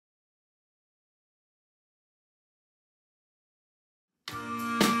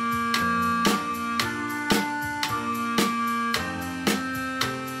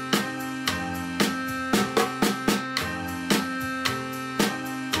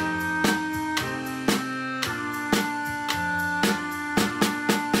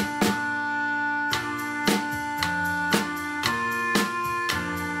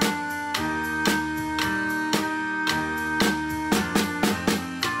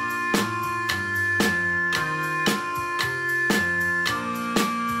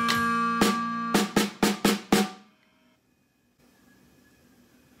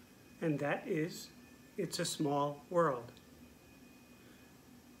that is It's a Small World.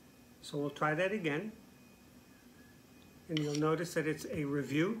 So we'll try that again. And you'll notice that it's a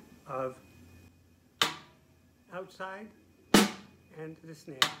review of outside and the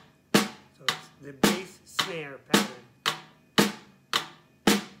snare. So it's the bass snare pattern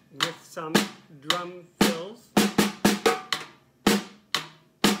with some drum fills.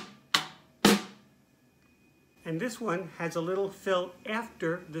 And this one has a little fill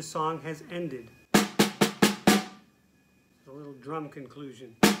after the song has ended. It's a little drum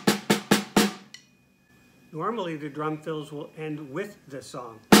conclusion. Normally the drum fills will end with the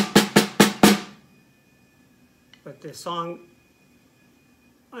song. But the song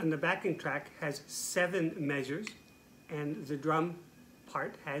on the backing track has 7 measures and the drum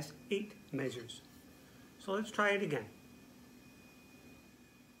part has 8 measures. So let's try it again.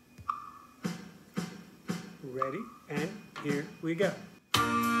 Ready, and here we go.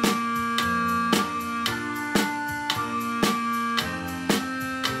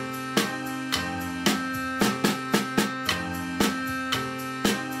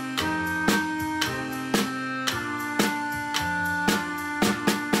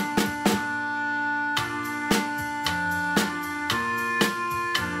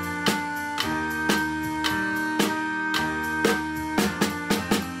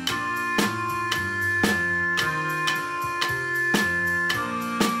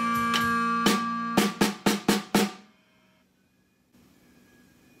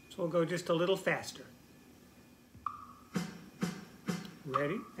 So we'll go just a little faster.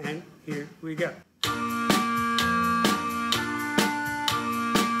 Ready, and here we go.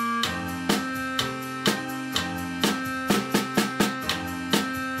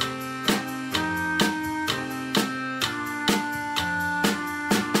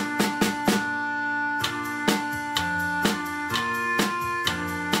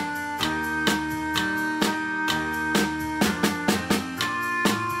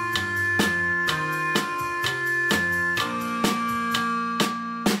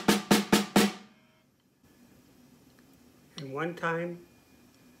 And one time,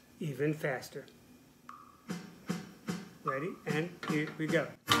 even faster. Ready, and here we go.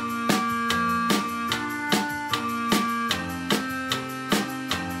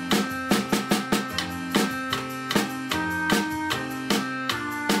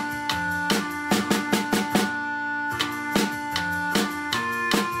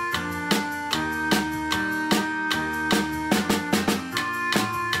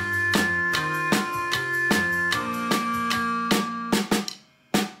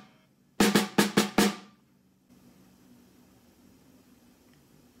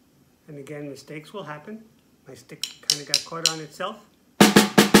 And again, mistakes will happen. My stick kind of got caught on itself.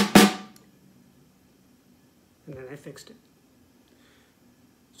 And then I fixed it.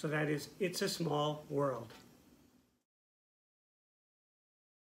 So that is It's a Small World.